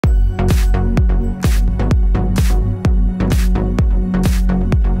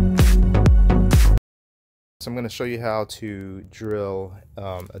So I'm going to show you how to drill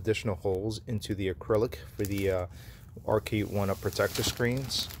additional holes into the acrylic for the Arcade1up protector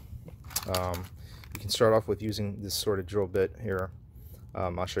screens. You can start off with using this sort of drill bit here.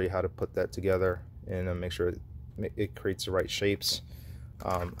 I'll show you how to put that together and make sure it creates the right shapes.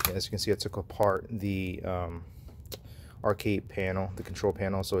 As you can see, I took apart the arcade panel, the control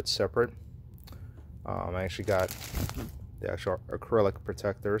panel, so it's separate. I actually got the actual acrylic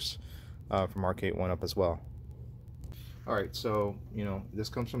protectors from Arcade1up as well. Alright, so this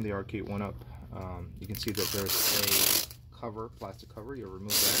comes from the Arcade1up. You can see that there's a cover, plastic cover. You'll remove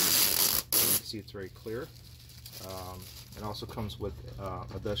that. You can see it's very clear. It also comes with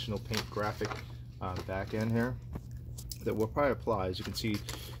additional paint graphic back end here that will probably apply, as you can see,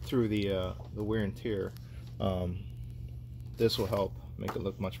 through the wear and tear. This will help make it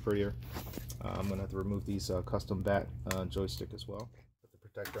look much prettier. I'm going to have to remove these custom bat joystick as well. Put the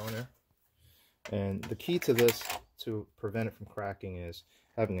protector on there. And the key to this, to prevent it from cracking, is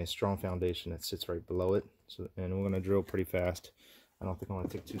having a strong foundation that sits right below it. And we're going to drill pretty fast. I don't think I want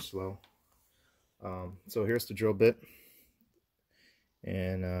to take too slow. So here's the drill bit.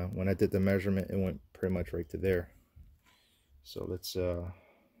 And when I did the measurement, it went pretty much right to there. So let's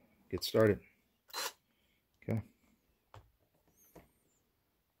get started. Okay.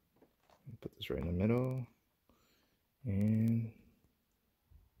 Put this right in the middle.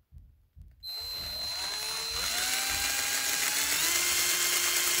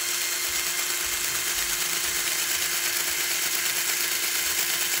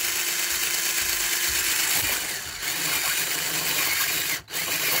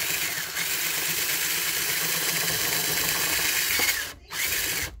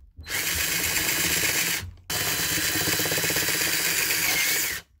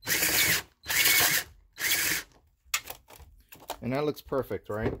 And that looks perfect,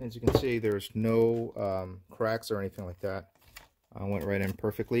 right? As you can see, there's no cracks or anything like that. I went right in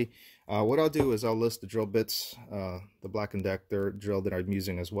perfectly. What I'll do is I'll list the drill bits, the Black & Decker drill that I'm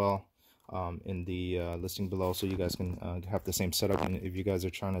using as well, in the listing below, so you guys can have the same setup, and if you guys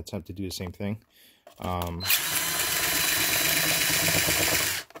are trying to attempt to do the same thing.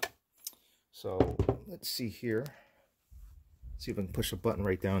 So let's see here. See if I can push a button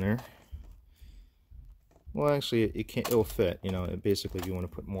right down there. Well, actually, it'll fit. Basically, if you want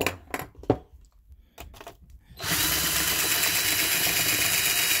to put more.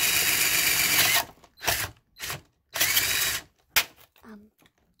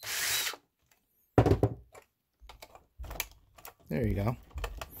 There you go.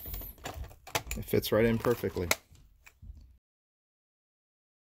 It fits right in perfectly.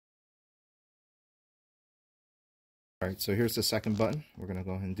 All right, so here's the second button. We're going to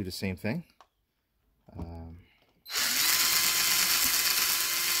go ahead and do the same thing.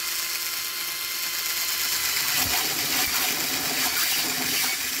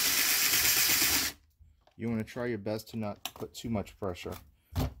 You want to try your best to not put too much pressure.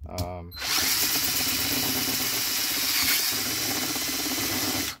 Okay,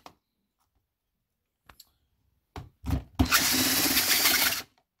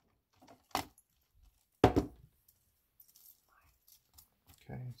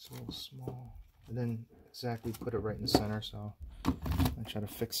 it's a little small. I didn't exactly put it right in the center, so I try to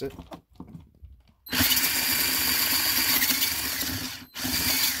fix it.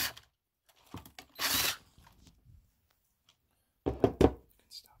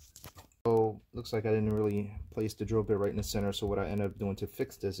 So looks like I didn't really place the drill bit right in the center, so what I ended up doing to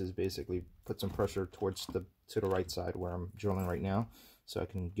fix this is basically put some pressure towards to the right side where I'm drilling right now, so I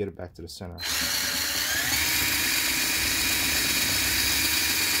can get it back to the center.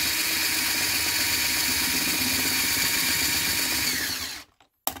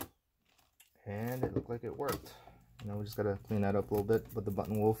 And it looked like it worked. We just gotta clean that up a little bit, but the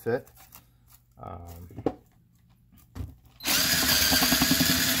button will fit.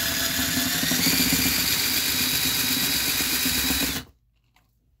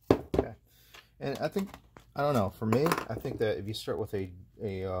 Okay. And I don't know, for me, I think that if you start with a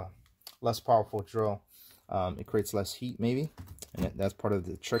less powerful drill, it creates less heat maybe, and that's part of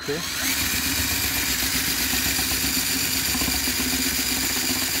the trick here.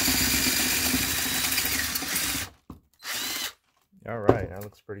 Alright, that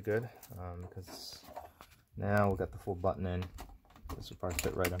looks pretty good, because now we got the full button in. This will probably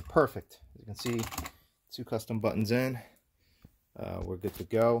fit right in. Perfect. As you can see, 2 custom buttons in. We're good to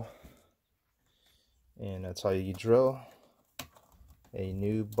go. And that's how you drill a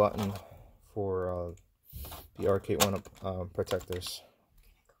new button for the Arcade1up protectors.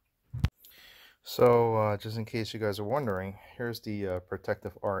 So just in case you guys are wondering, here's the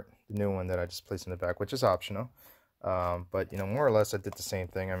protective art, the new one that I just placed in the back, which is optional. But you know, more or less I did the same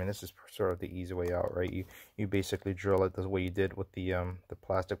thing. I mean, this is sort of the easy way out, right? You basically drill it the way you did with the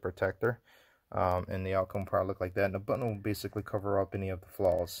plastic protector, and the outcome will probably look like that, and the button will basically cover up any of the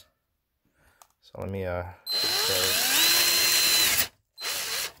flaws. So let me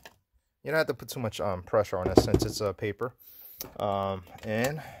you don't have to put too much pressure on it since it's paper.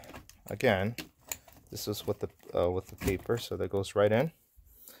 And again, this is with the paper, so that goes right in.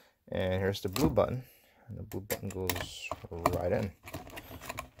 And here's the blue button, and the blue button goes right in.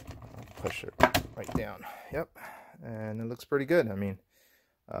 I'll push it right down. Yep, and it looks pretty good. I mean,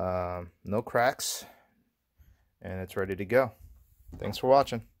 no cracks, and it's ready to go. Thanks for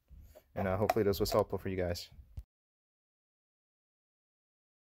watching, and hopefully this was helpful for you guys.